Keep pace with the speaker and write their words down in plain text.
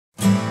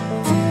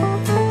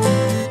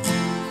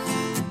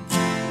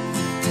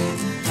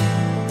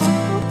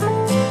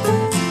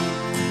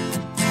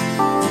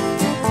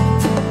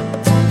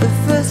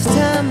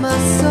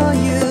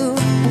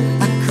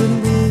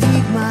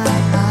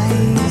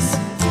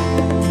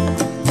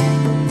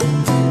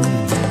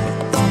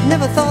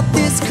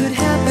this could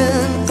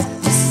happen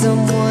to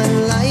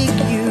someone like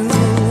you.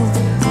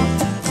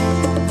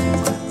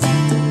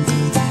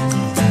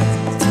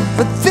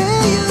 But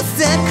there you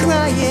sat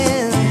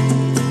crying,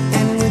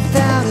 and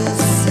without a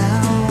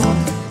sound,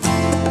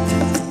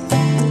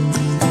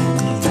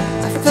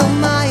 I felt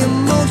my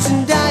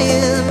emotion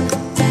dying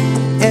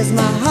as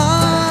my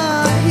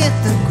heart hit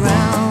the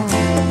ground.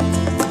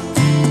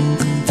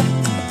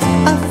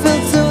 I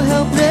felt so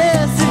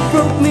helpless, it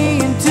broke me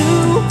in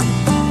two.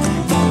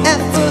 At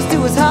first it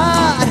was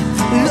hard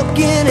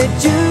looking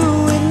at you.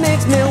 It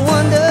makes me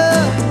wonder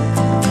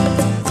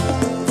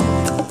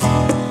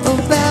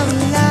about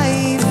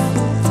life.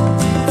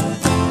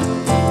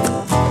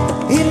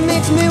 It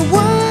makes me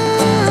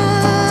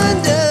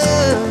wonder.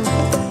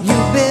 You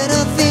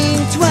better think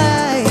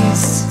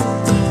twice.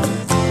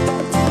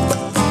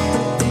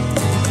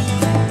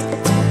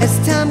 As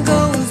time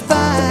goes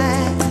by,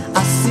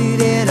 I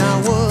sit and I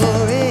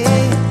worry.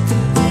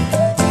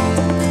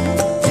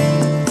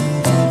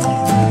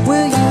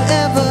 Will you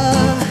ever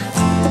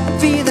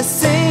be the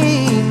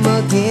same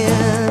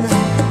again?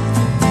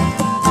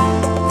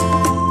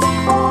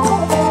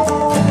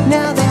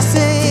 Now they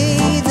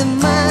say there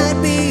might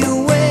be a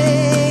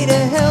way to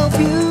help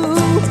you,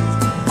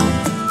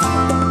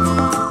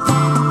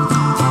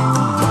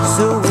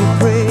 so we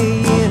pray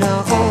in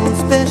our own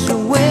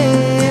special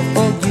way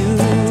for you.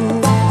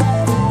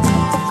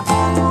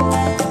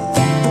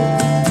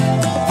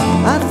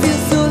 I feel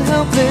so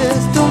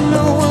helpless, don't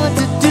know what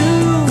to do.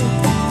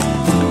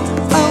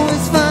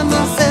 Always find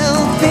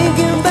myself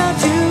thinking about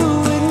you.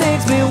 It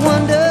makes me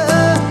wonder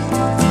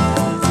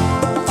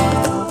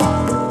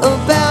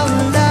about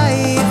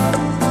life.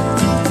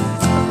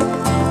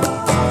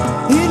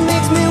 It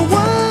makes me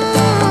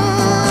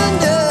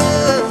wonder.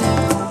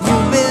 You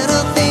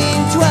better think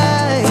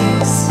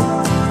twice.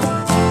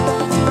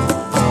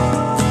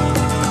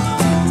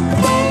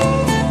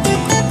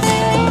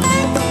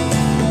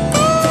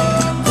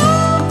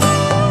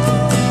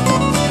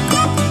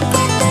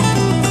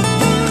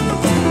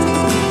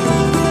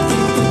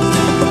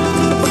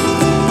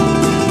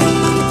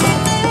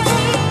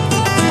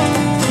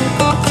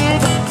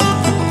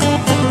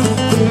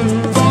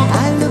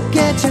 I look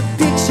at your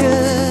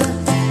picture,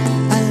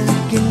 I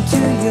look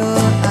into your